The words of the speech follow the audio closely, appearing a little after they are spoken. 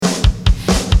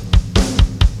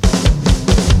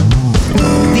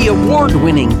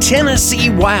award-winning Tennessee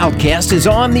Wildcast is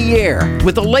on the air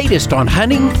with the latest on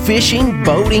hunting, fishing,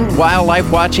 boating,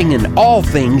 wildlife watching, and all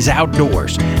things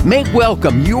outdoors. Make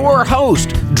welcome your host,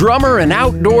 drummer and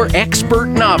outdoor expert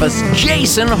novice,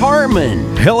 Jason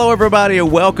Harmon. Hello, everybody, and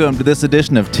welcome to this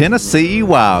edition of Tennessee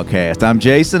Wildcast. I'm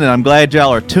Jason, and I'm glad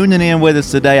y'all are tuning in with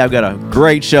us today. I've got a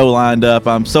great show lined up.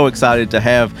 I'm so excited to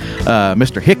have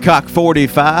Mr.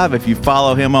 Hickok45. If you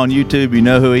follow him on YouTube, you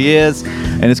know who he is,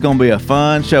 and it's going to be a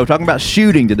fun show. Talking about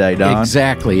shooting today, Don.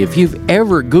 Exactly. If you've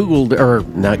ever Googled, or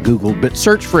not Googled, but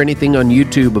searched for anything on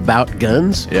YouTube about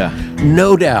guns,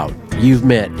 no doubt you've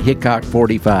met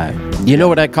Hickok45. You know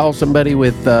what I call somebody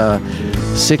with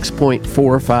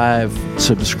 6.45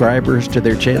 subscribers to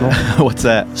their channel? What's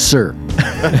that? Sir.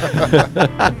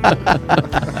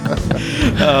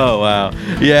 Oh, wow.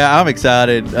 Yeah, I'm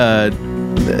excited.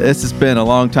 This has been a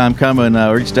long time coming.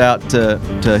 I reached out to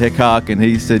Hickok, and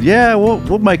he said, yeah,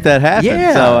 we'll make that happen.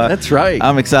 Yeah, so, that's right.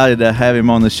 I'm excited to have him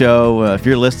on the show. If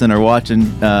you're listening or watching,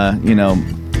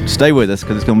 stay with us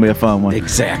because it's going to be a fun one.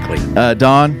 Exactly.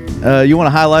 Don, you want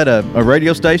to highlight a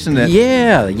radio station?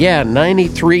 Yeah,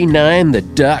 93.9 The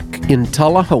Duck in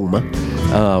Tullahoma.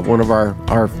 One of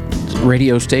our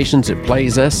radio stations that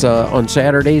plays us on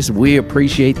Saturdays. We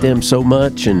appreciate them so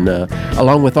much, and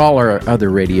along with all our other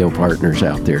radio partners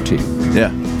out there too.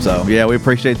 Yeah. So we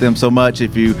appreciate them so much.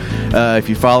 If you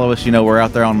follow us, we're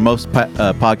out there on most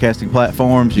podcasting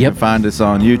platforms. You can find us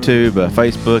on YouTube,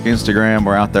 Facebook, Instagram.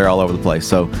 We're out there all over the place.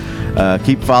 So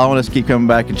keep following us, keep coming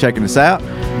back and checking us out.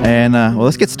 And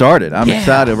let's get started. I'm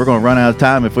excited. We're going to run out of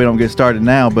time if we don't get started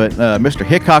now. But Mr.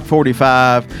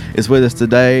 Hickok45 is with us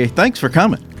today. Thanks for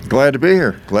coming. Glad to be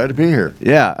here.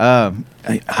 Yeah,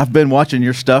 I've been watching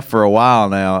your stuff for a while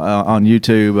now on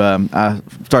YouTube. I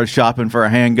started shopping for a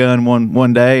handgun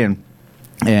one day and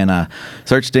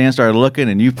searched in, started looking,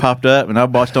 and you popped up, and I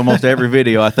watched almost every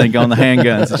video, I think, on the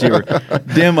handguns that you were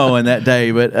demoing that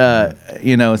day. But,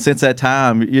 since that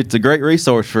time, it's a great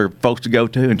resource for folks to go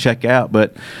to and check out.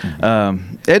 But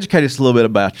educate us a little bit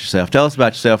about yourself. Tell us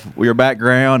about yourself, your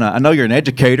background. I know you're an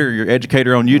educator. You're an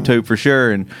educator on YouTube for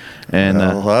sure. And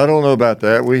I don't know about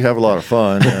that. We have a lot of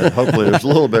fun. Hopefully there's a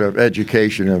little bit of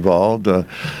education involved. I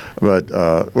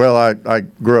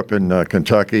grew up in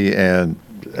Kentucky and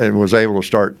was able to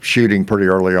start shooting pretty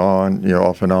early on,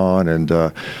 off and on. And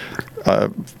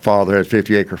father had a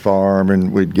 50-acre farm,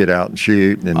 and we'd get out and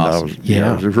shoot. And awesome.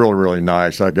 It was really, really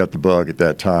nice. I got the bug at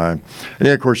that time. And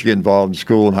then, of course, you get involved in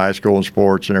school and high school and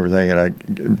sports and everything, and I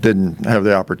didn't have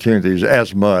the opportunities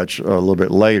as much a little bit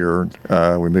later.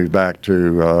 We moved back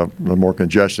to a more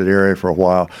congested area for a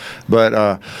while.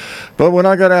 But when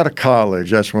I got out of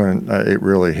college, that's when it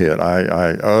really hit.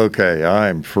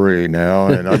 I'm free now,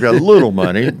 and I've got a little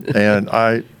money, and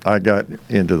I got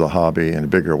into the hobby in a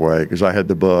bigger way because I had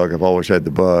the bug. I've always had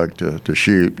the bug to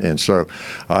shoot, and so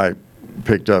I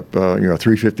picked up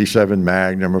 357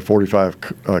 Magnum, a 45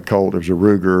 Colt. It was a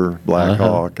Ruger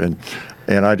Blackhawk, and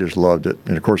I just loved it.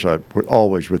 And of course, I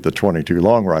always with the 22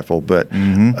 long rifle, but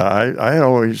I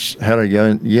always had a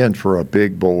yen for a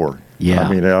big bore. Yeah.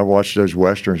 I mean, I watched those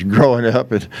Westerns growing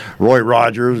up, and Roy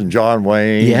Rogers and John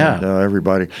Wayne and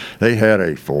everybody. They had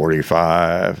a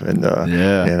 45, and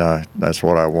that's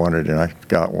what I wanted, and I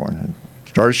got one and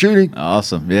started shooting.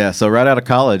 Awesome. Yeah, so right out of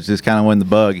college is kind of when the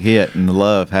bug hit and the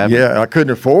love happened. Yeah, I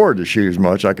couldn't afford to shoot as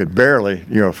much. I could barely,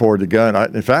 afford the gun.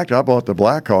 In fact, I bought the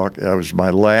Blackhawk. That was my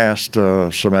last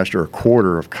semester or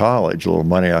quarter of college, a little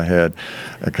money I had,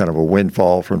 kind of a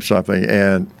windfall from something,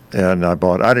 and I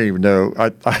didn't even know.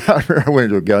 I went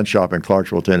into a gun shop in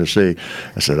Clarksville, Tennessee.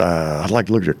 I said, I'd like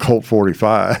to look at Colt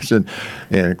 45s.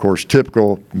 And of course,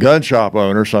 typical gun shop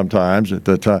owner sometimes at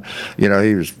the time,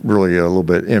 he was really a little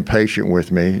bit impatient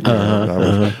with me.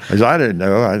 Because I didn't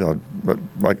know. I thought,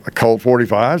 like a Colt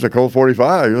 45's a Colt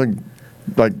 45.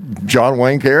 Like John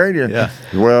Wayne carried? Yeah.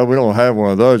 Well, we don't have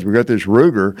one of those. We got this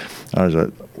Ruger. I was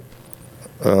like,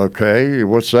 okay,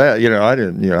 what's that? I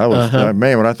didn't, I was,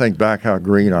 man, when I think back how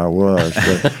green I was.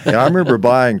 But, I remember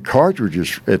buying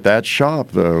cartridges at that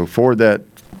shop, though, for that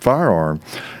firearm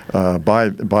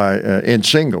in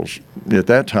singles. At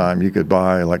that time, you could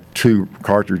buy like 2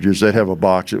 cartridges. They'd have a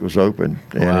box that was open.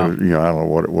 And it was, I don't know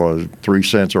what it was, 3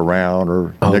 cents a round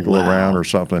or nickel a round or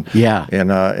something. Yeah.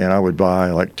 And I would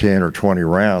buy like 10 or 20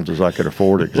 rounds as I could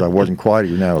afford it because I wasn't quite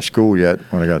even out of school yet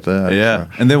when I got that. Yeah.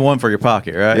 And then one for your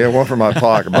pocket, right? Yeah, one for my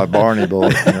pocket, my Barney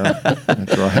bullet.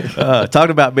 That's right.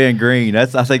 Talking about being green, I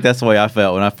think that's the way I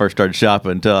felt when I first started shopping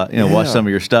until I watched some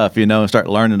of your stuff, and start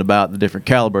learning about the different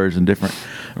calibers and different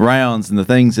rounds and the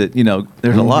things that,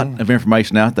 there's a lot of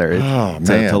information out there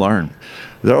to learn.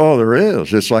 There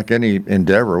is. It's like any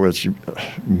endeavor with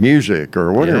music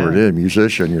or whatever it is,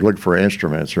 musician. You look for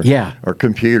instruments or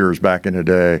computers back in the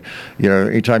day.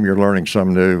 Anytime you're learning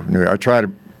something new, I try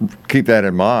to keep that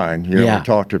in mind.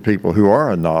 Talk to people who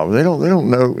are a novice. They don't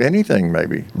know anything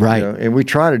maybe. Right. And we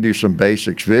try to do some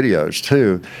basics videos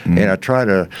too. And I try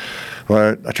not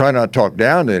to talk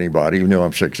down to anybody, even though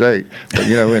I'm 6'8". But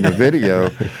in the video,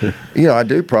 I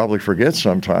do probably forget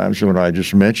sometimes when I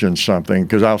just mention something,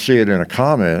 because I'll see it in a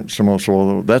comment. Someone will say,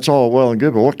 "Well, that's all well and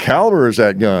good, but what caliber is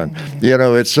that gun?"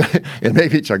 It's and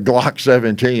maybe it's a Glock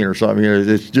 17 or something.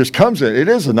 It just comes in. It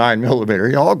is a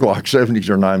 9mm. All Glock 70s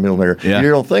are 9mm. Yeah. You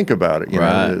don't think about it.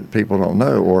 Right. People don't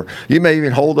know. Or you may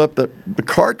even hold up the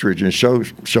cartridge and show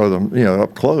them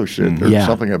up close. There's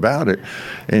something about it,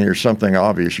 and there's something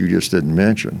obvious you just didn't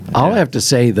mention. I'll have to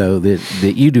say though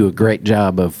that you do a great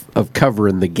job of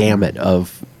covering the gamut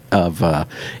of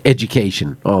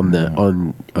education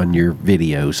on your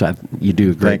videos. You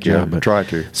do a great job. Try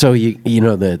to. So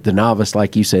the novice,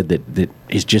 like you said, that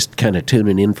is just kind of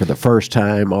tuning in for the first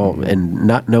time, and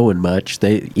not knowing much.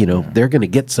 They're going to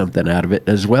get something out of it,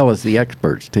 as well as the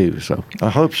experts too. So I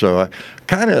hope so. I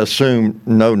kind of assume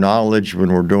no knowledge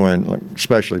when we're doing,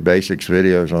 especially basics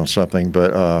videos on something,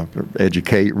 but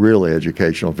really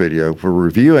educational video. If we're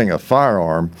reviewing a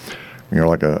firearm,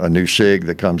 like a new SIG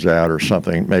that comes out or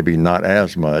something, maybe not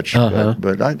as much.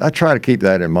 But I try to keep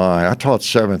that in mind. I taught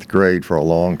 7th grade for a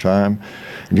long time.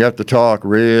 And you have to talk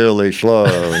really slow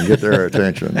and get their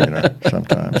attention,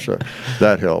 sometimes. So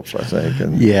that helps, I think.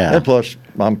 And plus,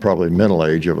 I'm probably middle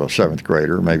age of a 7th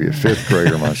grader, maybe a 5th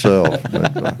grader myself.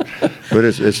 But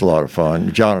it's a lot of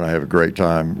fun. John and I have a great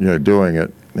time, doing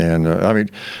it. And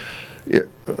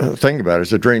think about it,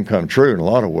 it's a dream come true in a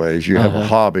lot of ways. You have a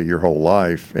hobby your whole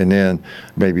life, and then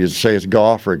maybe say it's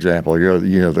golf, for example. You're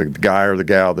the guy or the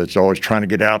gal that's always trying to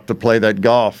get out to play that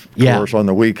golf course on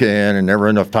the weekend, and never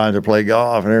enough time to play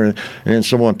golf, and everything. And then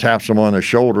someone taps them on the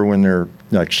shoulder when they're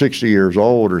like 60 years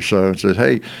old or so and says,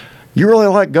 "Hey, you really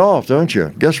like golf, don't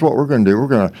you? Guess what we're going to do? We're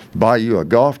going to buy you a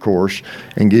golf course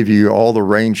and give you all the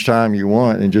range time you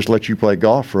want and just let you play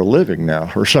golf for a living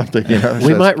now," or something.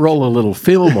 We might roll a little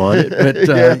film on it, but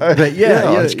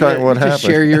that's kind of what happens.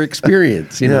 Share your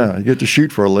experience. You get to shoot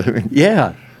for a living.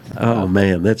 Yeah. Oh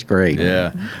man, that's great.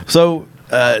 Yeah. So,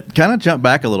 kind of jump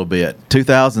back a little bit.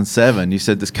 2007. You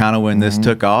said this kind of when this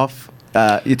took off.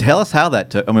 You tell us how that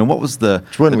took. I mean, what was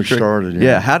it's when we started.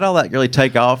 Yeah, how did all that really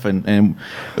take off, and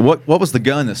what was the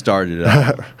gun that started it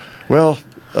up? Well,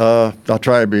 I'll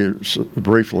try to be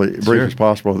brief as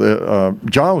possible.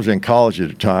 John was in college at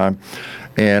the time,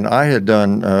 and I had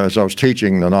done, as I was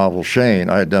teaching the novel Shane,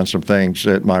 I had done some things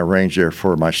at my range there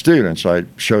for my students. I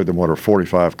showed them what a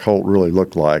 .45 Colt really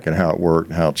looked like and how it worked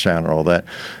and how it sounded and all that.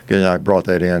 And I brought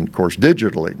that in, of course,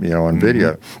 digitally, on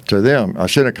video to them. I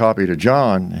sent a copy to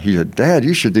John. He said, "Dad,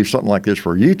 you should do something like this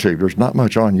for YouTube. There's not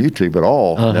much on YouTube at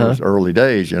all." That was early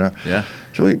days, Yeah.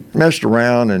 So we messed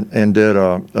around and did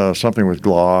something with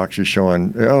Glocks. He's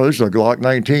showing, this is a Glock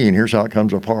 19. Here's how it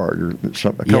comes apart. Or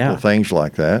a couple of things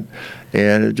like that.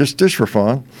 And it just for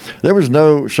fun. There was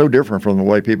so different from the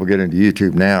way people get into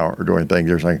YouTube now or doing things.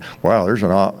 They're saying, wow, there's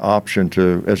an option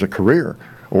as a career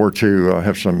or to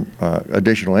have some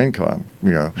additional income,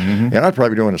 And I'd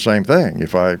probably be doing the same thing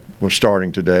if I was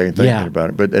starting today and thinking about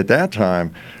it. But at that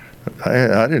time,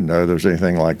 I didn't know there was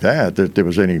anything like that there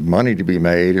was any money to be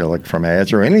made, like from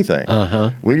ads or anything.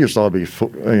 We just thought it'd be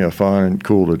fun and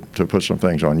cool to put some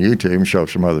things on YouTube and show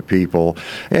some other people,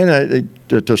 and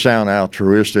to sound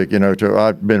altruistic.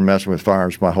 I've been messing with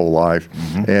firearms my whole life,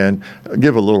 and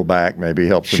give a little back, maybe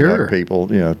help some other people,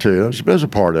 too. As a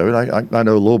part of it, I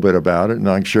know a little bit about it, and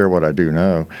I can share what I do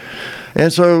know.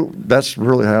 And so that's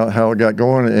really how it got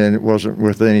going, and it wasn't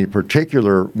with any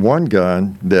particular one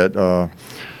gun that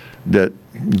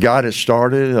got it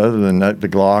started, other than the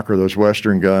Glock or those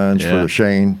Western guns for the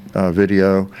Shane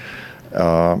video.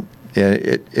 And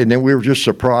then we were just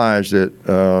surprised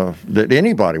that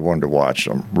anybody wanted to watch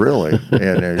them, really.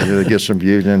 And they get some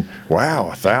views, and wow,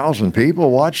 1,000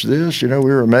 people watch this. We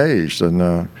were amazed. And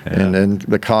then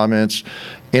the comments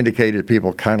indicated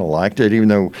people kind of liked it, even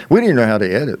though we didn't know how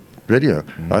to edit video.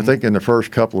 I think in the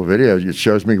first couple of videos, it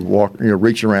shows me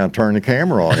reaching around, turning the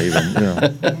camera on. Even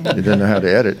you didn't know how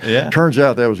to edit. Yeah. Turns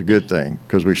out that was a good thing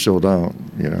because we still don't.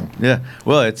 Yeah.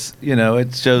 Well, it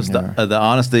shows the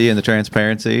honesty and the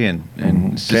transparency and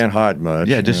can't hide much.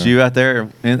 Yeah, just you out there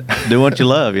and doing what you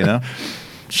love.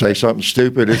 Say something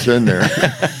stupid, it's in there.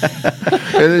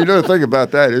 And the thing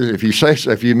about that is, if you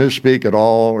misspeak at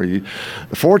all,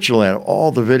 fortunately,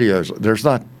 all the videos, there's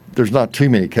not there's not too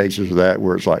many cases of that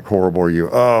where it's like horrible.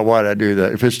 Why did I do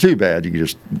that? If it's too bad, you can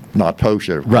just not post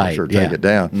it, of course, Right, or take yeah. it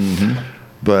down.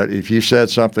 But if you said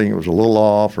something that was a little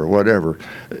off or whatever,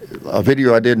 a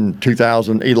video I did in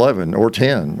 2011 or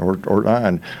 10 or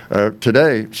 9,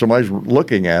 today somebody's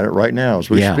looking at it right now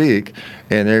as we Yeah. speak,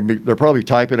 and they're probably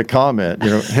typing a comment.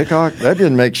 Hickok, that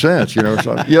didn't make sense.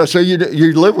 So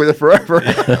you live with it forever.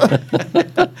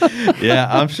 Yeah,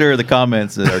 I'm sure the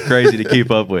comments are crazy to keep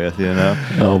up with.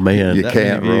 Oh man. You That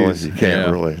can't many really. views. You can't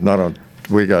Yeah. really. Not on.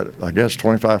 We got, I guess,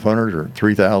 2,500 or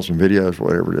 3,000 videos,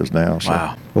 whatever it is now. So.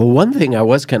 Wow. Well, one thing I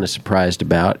was kind of surprised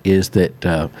about is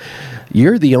that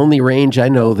you're the only range I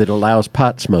know that allows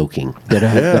pot smoking that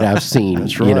I've seen.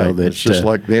 That's right. That It's just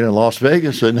like being in Las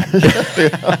Vegas, and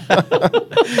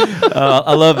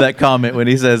I love that comment when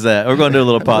he says that. We're going to do a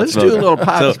little pot Let's do smoking. a little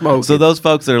pot smoking. So those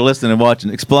folks that are listening and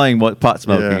watching, explain what pot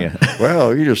smoking is.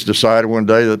 Well, you just decided one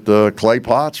day that the clay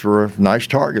pots were a nice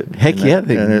target. Heck And yeah, that-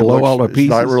 they and it blow all to It's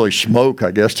not pieces. really smoke,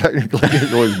 I guess, technically.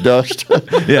 It was dust.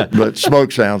 Yeah. But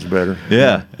smoke sounds better.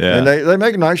 Yeah, yeah. And they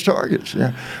make nice targets.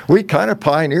 Yeah. We kind of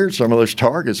pioneered some of those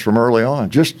targets from early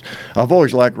on. I've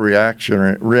always liked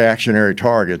reactionary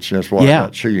targets. That's why Yeah. I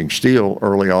got shooting steel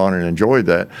early on and enjoyed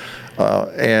that.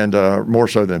 And more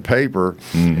so than paper.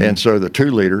 And so the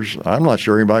 2 liters, I'm not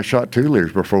sure anybody shot 2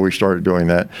 liters before we started doing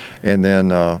that. And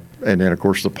then, of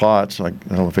course, the pots. I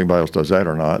don't know if anybody else does that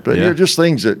or not. But Yeah. just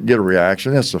things that get a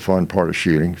reaction. That's the fun part of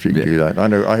shooting, if you can do that.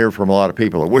 I hear from a lot of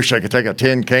people that wish they could take a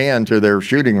tin can to their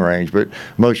shooting range, but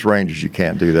most ranges you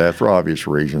can't do that for obvious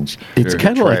reasons. It's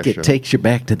kind of like Trash it takes you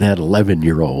back to that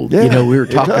 11-year-old. Yeah, We were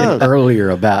it talking does. earlier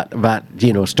about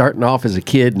starting off as a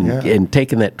kid and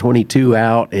taking that 22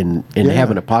 out and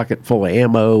having a pocket full of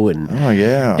ammo and Oh,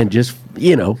 yeah. and just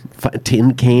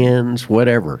tin cans,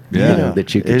 whatever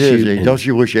that you could It shoot. is. and- Don't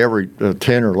you wish every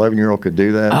 10 or 11-year-old could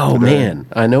do that? Oh today? man,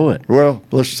 I know it. Well,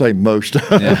 let's say most.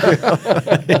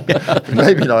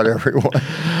 Maybe not everyone.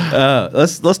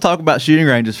 Let's talk about shooting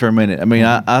ranges for a minute. I mean,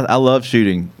 I love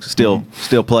shooting steel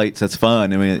plates. That's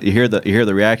fun. I mean, you hear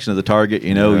the reaction of the target.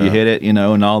 You hit it.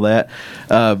 And all that.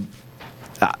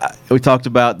 We talked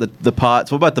about the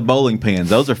pots. What about the bowling pins?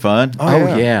 Those are fun.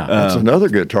 Oh, yeah. That's another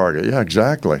good target. Yeah,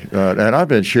 exactly. And I've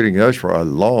been shooting those for a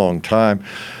long time.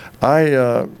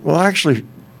 I actually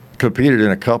competed in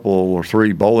a couple or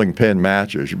 3 bowling pin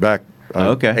matches back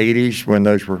Okay. 80s when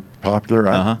those were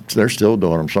popular. They're still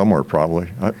doing them somewhere probably.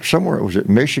 Somewhere, it was at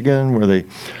Michigan where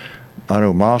I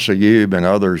know Masa Youb and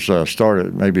others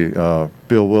started. Maybe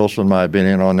Bill Wilson might have been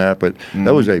in on that, but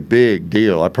that was a big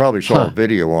deal. I probably saw a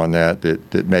video on that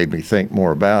made me think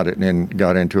more about it and then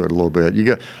got into it a little bit. You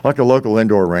get like a local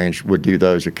indoor range would do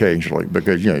those occasionally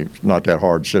because it's not that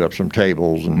hard to set up some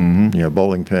tables and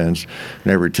bowling pins.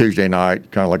 And every Tuesday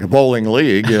night, kind of like a bowling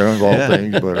league, of all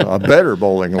things, but a better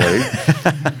bowling league.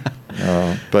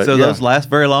 But So those last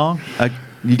very long.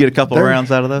 You get a couple of They're-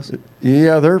 rounds out of those.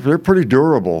 Yeah, they're pretty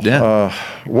durable. Yeah.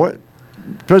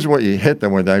 Depends on what you hit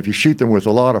them with. If you shoot them with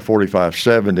a lot of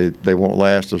 45-70, they won't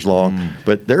last as long.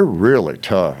 But they're really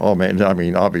tough. Oh man, I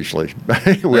mean, obviously,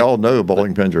 we all know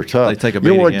bowling pins are tough. They take a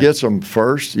You know what beating, yeah. gets them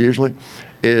first usually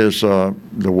is the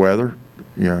weather.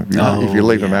 If you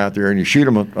leave them out there and you shoot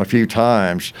them a few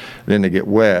times, then they get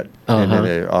wet and then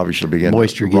they obviously begin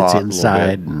Moisture to rot gets a little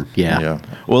inside, bit. and yeah.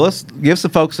 Well, let's give some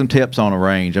folks some tips on a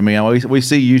range. I mean, we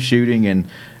see you shooting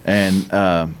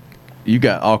and you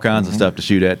got all kinds of stuff to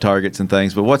shoot at, targets and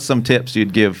things. But what's some tips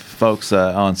you'd give folks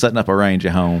on setting up a range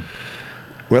at home?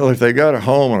 Well, if they got a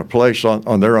home and a place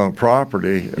on their own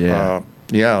property,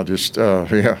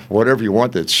 whatever you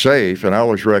want that's safe. And I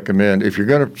always recommend if you're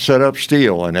going to set up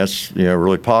steel, and that's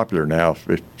really popular now.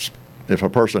 If a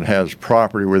person has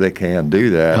property where they can do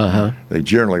that, they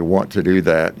generally want to do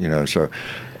that. So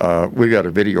we got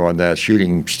a video on that,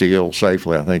 shooting steel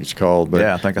safely, I think it's called. But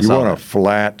Yeah, I think I you saw want a that.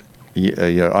 flat,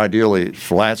 ideally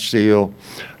flat steel,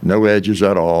 no edges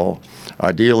at all.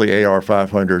 Ideally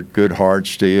AR-500, good hard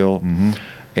steel.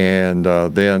 And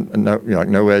then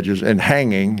no edges, and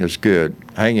hanging is good.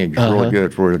 Hanging is really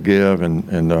good for the give,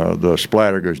 and the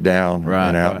splatter goes down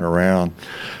and out and around.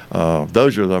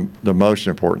 Those are the most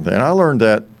important thing. And I learned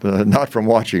that not from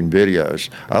watching videos.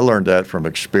 I learned that from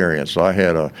experience. I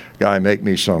had a guy make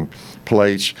me some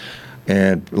plates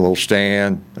and a little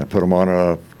stand. I put them on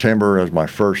a timber as my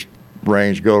first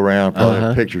range go around. Probably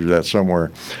have pictures of that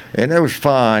somewhere. And it was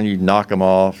fine. You knock them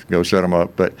off, go set them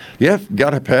up. But you have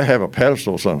got to have a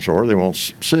pedestal of some sort. They won't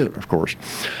sit, of course.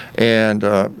 And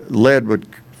lead would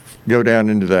go down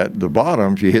into the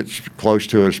bottom, if you hit close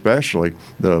to it, especially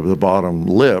the bottom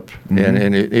lip,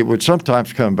 and it would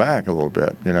sometimes come back a little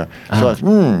bit,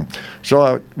 So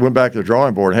I went back to the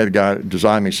drawing board and had a guy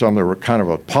design me some that were kind of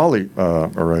a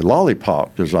or a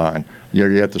lollipop design. You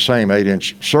get the same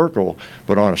 8-inch circle,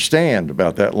 but on a stand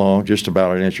about that long, just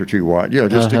about an inch or two wide.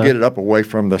 Just to get it up away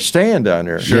from the stand down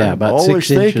there. Sure. Yeah, about always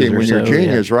 6 inches thinking or when so, you're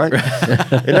genius, right?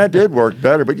 And that did work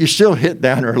better, but you still hit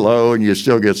down there low, and you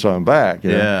still get some back.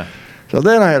 Yeah. So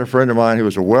then I had a friend of mine who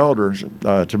was a welder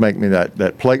to make me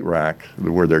that plate rack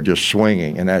where they're just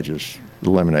swinging, and that just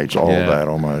eliminates all of that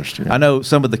almost. I know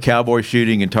some of the cowboy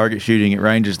shooting and target shooting at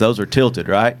ranges, those are tilted,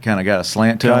 right? Kind of got a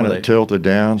slant to them. Kind of tilted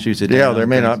down. Shoots it down. They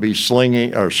may not be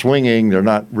slinging or swinging. They're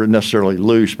not necessarily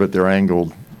loose, but they're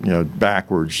angled,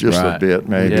 backwards just a bit,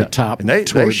 maybe. The top. And they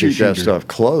shoot that stuff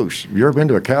close. You ever been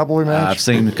to a cowboy match? I've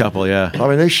seen a couple, yeah. I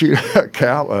mean, they shoot a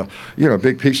cow, a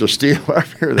big piece of steel out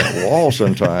here that wall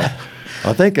sometimes.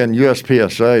 I think in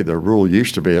USPSA, the rule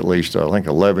used to be at least,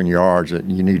 11 yards, that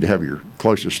you need to have your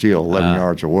closest steel 11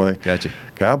 yards away. Gotcha.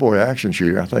 Cowboy action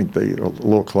shooting, I think they're a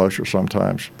little closer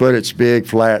sometimes. But it's big,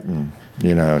 flat, and,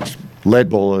 it's lead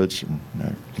bullets. And,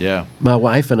 Yeah. My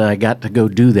wife and I got to go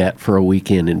do that for a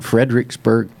weekend in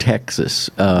Fredericksburg, Texas,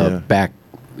 back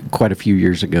quite a few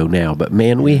years ago now. But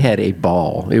man, we had a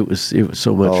ball. It was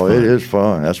so much fun. It is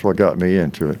fun. That's what got me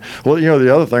into it. Well,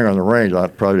 the other thing on the range, I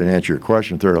probably didn't answer your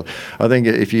question thoroughly. I think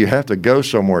if you have to go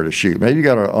somewhere to shoot, maybe you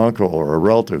got an uncle or a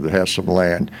relative that has some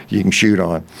land you can shoot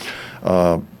on.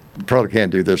 Probably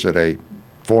can't do this at a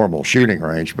formal shooting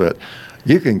range, but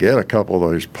you can get a couple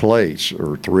of those plates,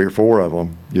 or 3 or 4 of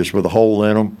them, just with a hole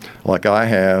in them, like I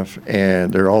have,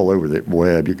 and they're all over the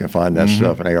web. You can find that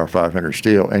stuff in AR-500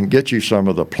 steel, and get you some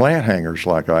of the plant hangers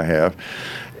like I have,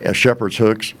 shepherd's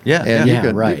hooks. And you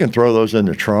can throw those in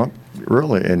the trunk,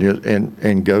 really,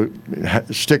 and go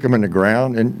stick them in the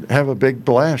ground and have a big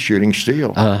blast shooting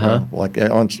steel.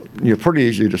 Pretty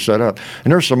easy to set up.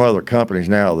 And there's some other companies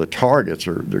now. The targets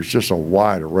there's just a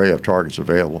wide array of targets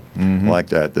available like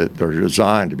that are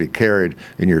designed to be carried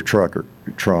in your truck or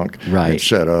your trunk and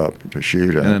set up to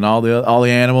shoot at. And then all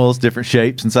the animals, different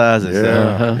shapes and sizes.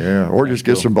 Or just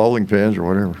get some bowling pins or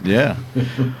whatever. Yeah.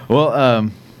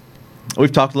 Well,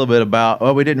 we've talked a little bit about.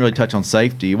 Well, we didn't really touch on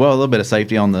safety. Well, a little bit of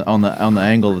safety on the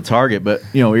angle of the target, but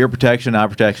ear protection, eye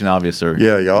protection, obviously.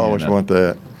 Yeah, you always want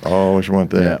that. Always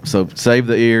want that. Yeah. So save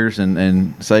the ears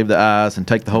and save the eyes and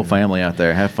take the whole family out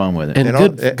there. Have fun with it.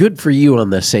 And good for you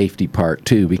on the safety part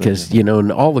too, because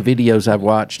in all the videos I've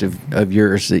watched of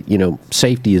yours, that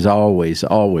safety is always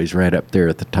right up there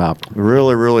at the top.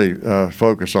 Really, really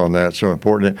focus on that. So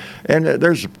important. And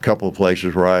there's a couple of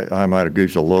places where I might have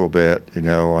goofed a little bit.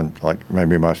 On like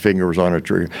maybe my finger was on a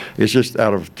tree. It's just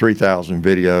out of 3,000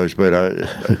 videos, but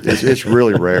it's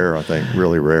really rare. I think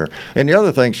really rare. And the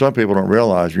other thing some people don't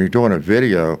realize. When you're doing a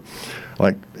video,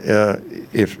 like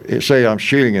if say I'm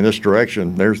shooting in this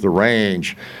direction, there's the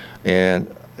range,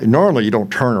 and normally you don't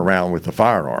turn around with the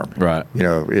firearm. Right.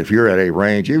 If you're at a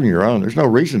range, even your own, there's no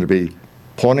reason to be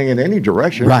pointing in any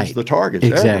direction. Right. It's the target's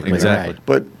Exactly. Exactly.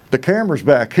 But the camera's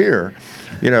back here,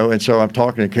 and so I'm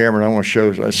talking to the camera, and I want to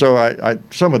show. So I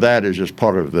some of that is just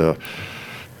part of the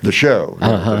show,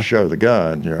 to show the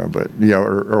gun, but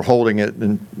or holding it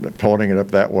and pointing it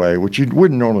up that way, which you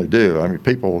wouldn't normally do. I mean,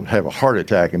 people have a heart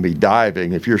attack and be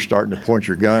diving if you're starting to point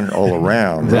your gun all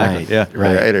around, Right.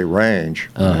 at a range.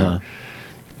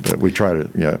 But we try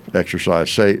to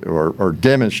exercise or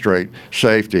demonstrate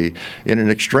safety in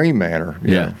an extreme manner,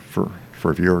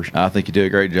 for viewers. I think you do a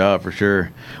great job for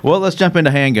sure. Well, let's jump into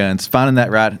handguns. Find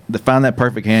that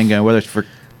perfect handgun, whether it's for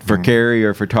carry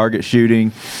or for target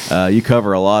shooting. You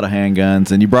cover a lot of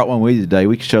handguns, and you brought one with you today.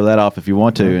 We can show that off if you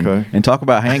want to, and talk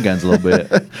about handguns a little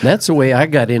bit. That's the way I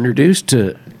got introduced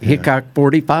to Hickok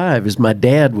 45, is my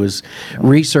dad was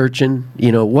researching,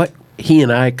 what he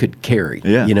and I could carry,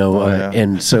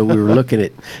 and so we were looking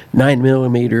at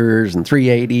 9mm and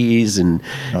 380s,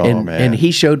 and he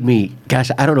showed me,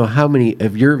 gosh, I don't know how many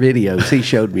of your videos he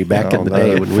showed me back in the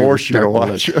day when we were starting to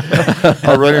watch.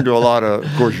 I run into a lot of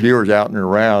course, viewers out and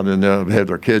around, and they have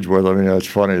their kids with them. It's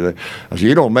funny. I say,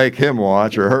 you don't make him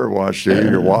watch or her watch, do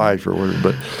you? Your wife or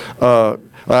whatever. But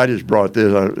I just brought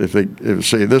this.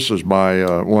 This is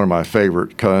my one of my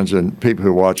favorite guns, and people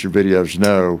who watch your videos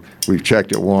know we've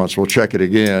checked it once. We'll check it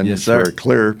again. Yes, it's sir. very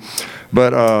clear.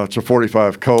 But it's a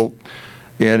 45 Colt,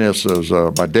 and this is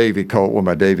my Davy Colt, one of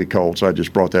my Davy Colts. I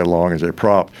just brought that along as a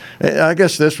prop. And I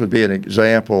guess this would be an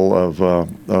example of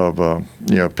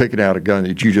picking out a gun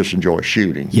that you just enjoy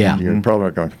shooting. Yeah. You're probably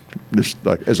not going just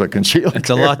like as a concealed. It's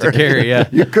a lot to carry, yeah.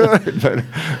 You could,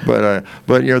 but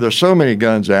there's so many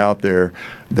guns out there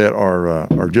that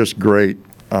are just great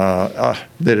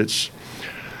that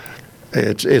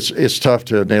it's tough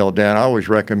to nail it down. I always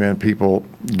recommend people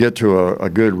get to a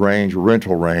good range,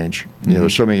 rental range. You know,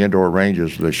 there's so many indoor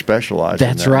ranges they specialize.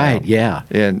 That's in that right. now. Yeah.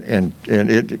 And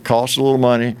it costs a little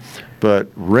money, but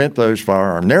rent those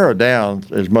firearms. Narrow down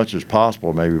as much as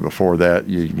possible. Maybe before that,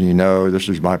 you know, this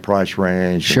is my price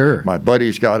range. Sure. My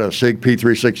buddy's got a SIG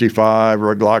P365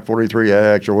 or a Glock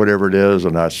 43X or whatever it is,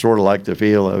 and I sort of like the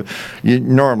feel of it.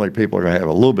 Normally, people are going to have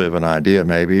a little bit of an idea,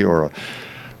 maybe, or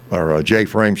a J.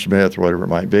 Frame Smith, or whatever it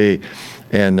might be,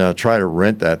 and try to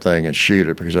rent that thing and shoot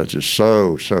it, because that's just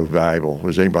so valuable,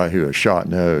 as anybody who has shot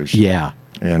knows. Yeah.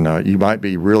 And you might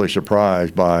be really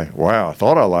surprised by, wow, I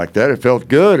thought I liked that. It felt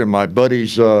good in my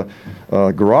buddy's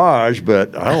garage,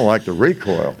 but I don't like the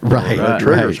recoil. Right. The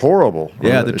trigger's horrible.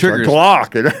 Yeah, the trigger's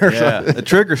Glock. Yeah, the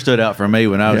trigger stood out for me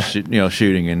when I was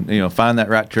shooting, and find that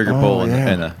right trigger pull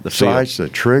and the feel. Sights, the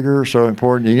trigger, so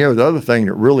important. You know, the other thing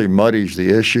that really muddies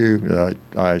the issue,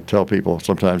 I tell people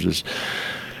sometimes, is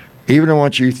even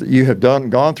once you have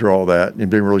gone through all that and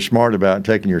been really smart about it and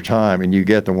taking your time, and you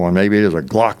get the one, maybe it is a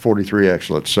Glock 43X,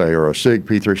 let's say, or a SIG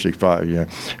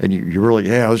P365, and you really,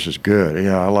 this is good.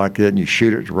 Yeah, I like it. And you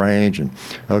shoot it at range, and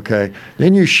okay.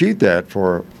 Then you shoot that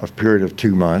for a period of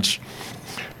 2 months.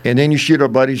 And then you shoot a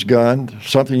buddy's gun,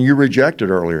 something you rejected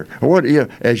earlier.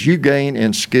 As you gain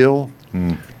in skill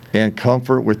and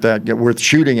comfort with that, with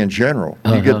shooting in general,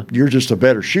 you're just a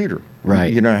better shooter.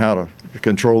 Right. You know how to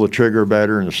control the trigger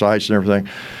better and the sights and everything.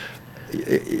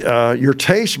 Your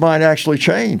taste might actually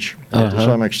change to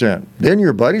some extent. Then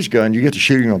your buddy's gun, you get to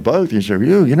shooting on both, and you say,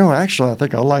 actually, I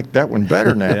think I like that one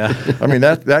better now. Yeah. I mean,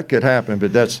 that could happen,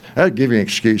 but that'd give you an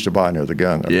excuse to buy another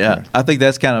gun. Yeah, I think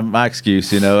that's kind of my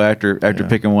excuse, after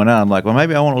picking one out. I'm like, well,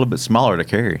 maybe I want a little bit smaller to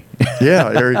carry. Yeah,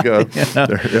 there you go.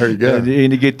 There you go. And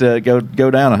you get to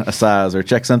go down a size or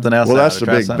check something else out. Well, that's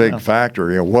the big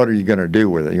factor. What are you going to do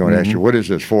with it? You want to ask you, what is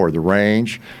this for? The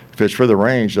range? If it's for the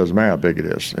range, doesn't matter how big it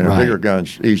is. And a bigger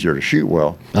gun's easier to shoot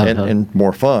well and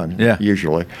more fun,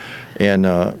 usually. And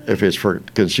if it's for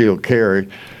concealed carry,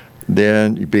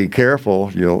 then be careful.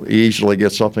 You'll easily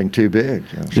get something too big.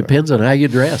 Depends on how you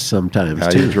dress sometimes,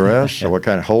 how you dress, what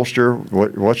kind of holster,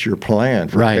 what's your plan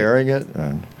for carrying it.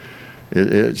 And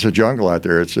it's a jungle out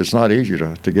there. It's not easy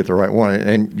to get the right one.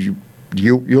 And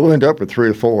you'll end up with 3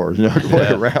 or 4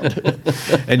 going around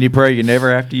it. And you pray you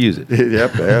never have to use it.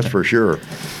 Yep, that's for sure.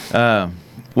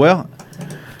 Well,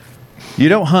 you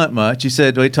don't hunt much. You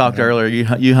said we talked earlier.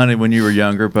 You hunted when you were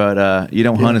younger, but you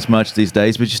don't hunt as much these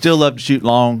days. But you still love to shoot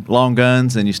long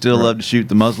guns, and you still love to shoot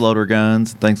the muzzleloader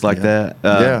guns, things like that.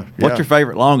 What's your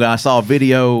favorite long gun? I saw a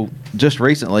video just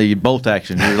recently, bolt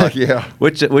action. You're like,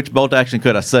 which bolt action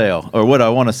could I sell, or would I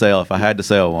want to sell if I had to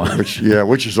sell one?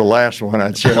 Which is the last one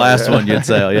I'd sell. The last one you'd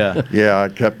sell, yeah. Yeah, I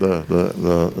kept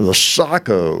the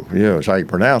Sako. Is how you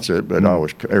pronounce it, but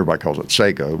everybody calls it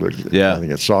Seiko, but I think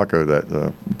it's Sako,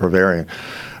 that Bavarian.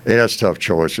 Yeah, that's a tough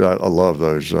choice. I love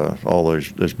those all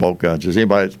those bolt guns. As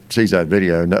anybody sees that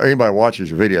video, anybody watches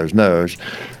the videos knows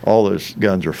all those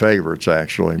guns are favorites,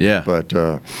 actually. Yeah. But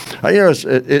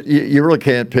you really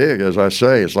can't pick. As I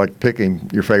say, it's like picking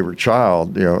your favorite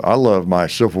child. I love my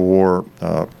Civil War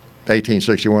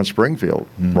 1861 Springfield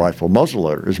rifle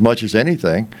muzzleloader as much as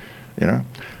anything.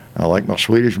 I like my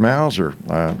Swedish Mauser.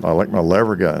 I like my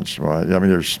lever guns. I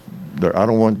mean, I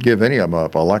don't want to give any of them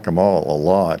up. I like them all a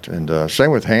lot. And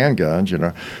same with handguns.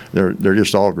 They're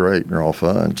just all great and they're all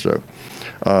fun. So,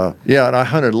 and I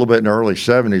hunted a little bit in the early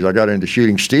 70s. I got into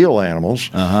shooting steel animals.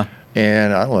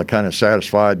 And I don't know, kind of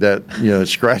satisfied that,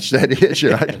 scratched that itch.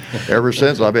 Ever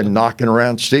since, I've been knocking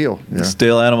around steel.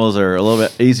 Steel animals are a little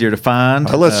bit easier to find.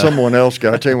 I let someone else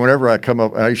go. I tell you, whenever I come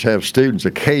up, I used to have students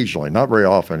occasionally, not very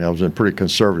often. I was in pretty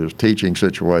conservative teaching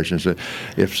situations.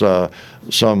 If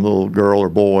some little girl or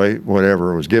boy,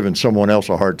 whatever, was giving someone else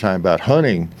a hard time about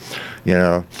hunting,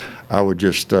 I would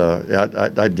just, I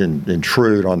didn't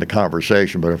intrude on the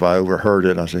conversation, but if I overheard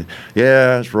it, I said,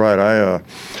 yeah, that's right.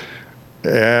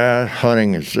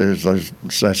 Hunting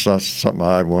that's not something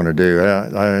I'd want to do.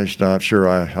 I'm not sure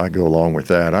I go along with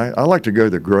that. I like to go to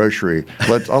the grocery.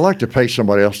 I like to pay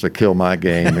somebody else to kill my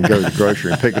game and go to the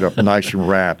grocery and pick it up nice and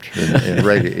wrapped and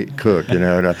ready to cook.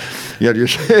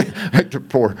 Just make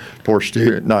the poor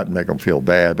student, not make them feel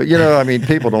bad, but I mean,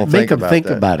 people don't think about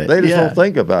that. They just don't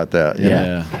think about that.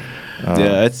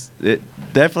 It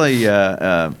definitely.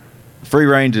 Free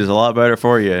range is a lot better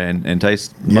for you and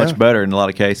tastes much better in a lot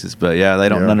of cases. But, they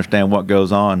don't understand what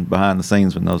goes on behind the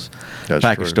scenes in those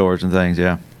package stores and things,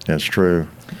 That's true.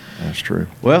 That's true.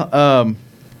 Well,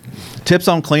 tips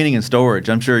on cleaning and storage.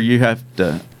 I'm sure you have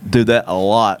to do that a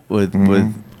lot with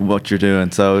what you're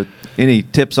doing. So, any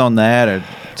tips on that or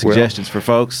suggestions for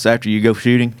folks after you go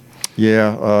shooting?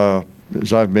 Yeah,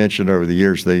 as I've mentioned over the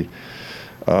years,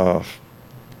 a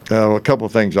couple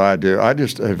of things I do. I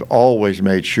just have always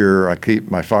made sure I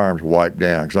keep my firearms wiped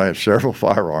down because I have several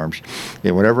firearms.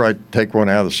 And whenever I take one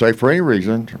out of the safe for any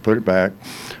reason, to put it back,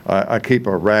 I keep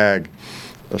a rag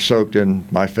soaked in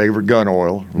my favorite gun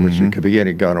oil, which it could be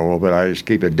any gun oil, but I just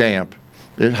keep it damp.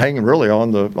 It's hanging really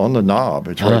on the knob.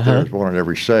 It's right there. It's one on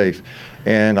every safe.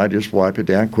 And I just wipe it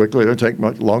down quickly. It doesn't take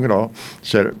much long at all.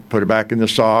 Put it back in the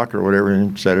sock or whatever,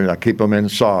 and set it. I keep them in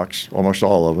socks, almost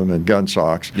all of them, in gun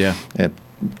socks. Yeah. And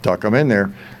tuck them in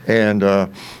there. And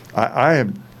I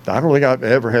don't think I've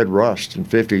ever had rust in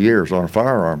 50 years on a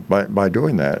firearm by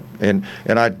doing that. And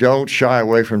I don't shy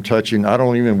away from touching. I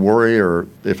don't even worry, or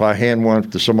if I hand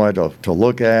one to somebody to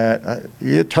look at,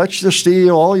 you touch the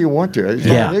steel all you want to. It's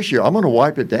not an issue. I'm going to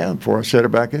wipe it down before I set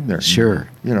it back in there. Sure.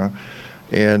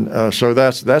 And so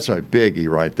that's a biggie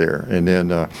right there. And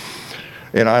then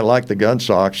and I like the gun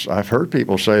socks. I've heard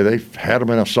people say they've had them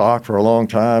in a sock for a long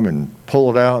time and pull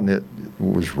it out and it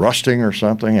was rusting or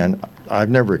something. And I've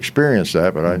never experienced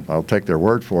that, but I'll take their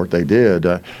word for it. They did.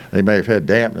 They may have had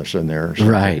dampness in there or something.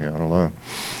 Right. I don't know.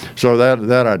 So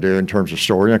that I do in terms of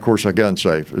storage. And, of course, a gun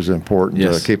safe is important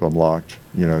to keep them locked,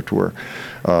 to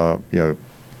where,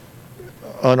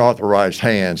 unauthorized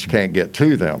hands can't get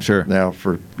to them. Sure. Now,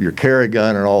 for your carry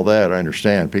gun and all that, I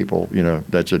understand people,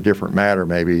 that's a different matter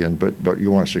maybe, but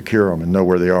you want to secure them and know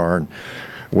where they are and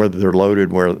whether they're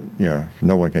loaded, where,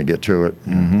 no one can get to it.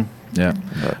 Mm-hmm. Yeah.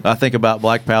 I think about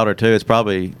black powder, too. It's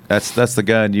probably, that's the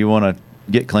gun you want to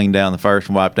get cleaned down the first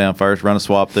and wipe down first, run a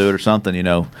swab through it or something,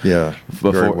 Yeah,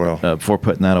 very well. Before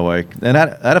putting that away. And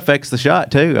that affects the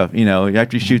shot, too.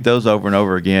 After you shoot those over and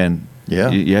over again,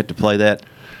 you have to play that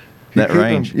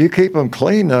range. You keep them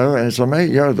clean, though, and it's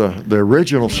amazing. The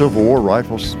original Civil War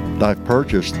rifles I've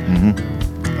purchased,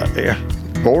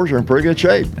 bores are in pretty good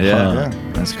shape. Yeah,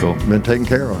 that's cool. Been taken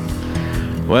care of.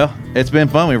 Well, it's been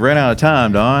fun. We ran out of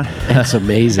time, Don. That's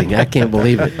amazing. I can't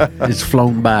believe it. It's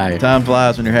flown by. Time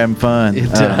flies when you're having fun. It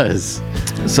does.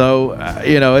 So,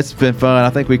 it's been fun. I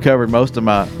think we covered most of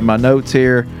my notes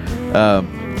here.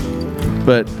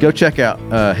 But go check out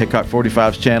Hickok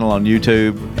 45's channel on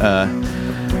YouTube.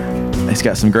 He's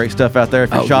got some great stuff out there.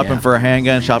 If you're shopping for a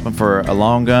handgun, shopping for a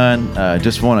long gun,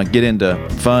 just want to get into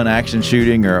fun action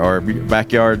shooting or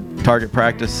backyard target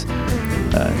practice,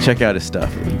 check out his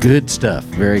stuff. Good stuff.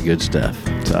 Very good stuff.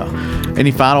 So,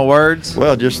 any final words?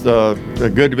 Well, just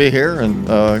good to be here, and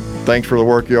thanks for the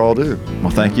work you all do.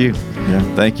 Well, thank you.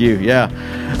 Yeah. Thank you. Yeah.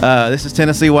 This is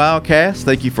Tennessee Wildcast.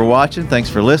 Thank you for watching. Thanks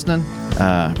for listening.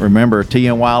 Remember,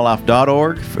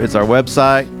 tnwildlife.org. It's our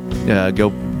website.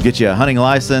 Go get you a hunting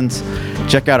license.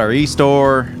 Check out our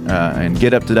e-store and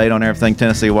get up to date on everything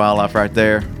Tennessee Wildlife right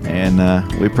there. And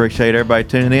we appreciate everybody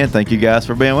tuning in. Thank you guys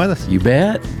for being with us. You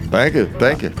bet. Thank you.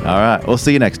 All right. We'll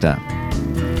see you next time.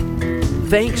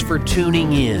 Thanks for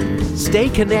tuning in. Stay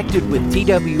connected with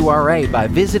TWRA by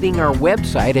visiting our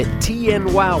website at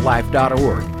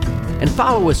tnwildlife.org and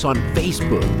follow us on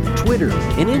Facebook, Twitter,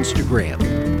 and Instagram.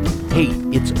 Hey,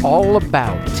 it's all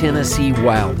about Tennessee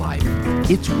wildlife.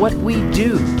 It's what we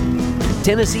do.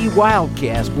 Tennessee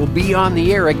Wildcast will be on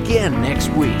the air again next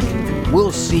week.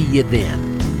 We'll see you then.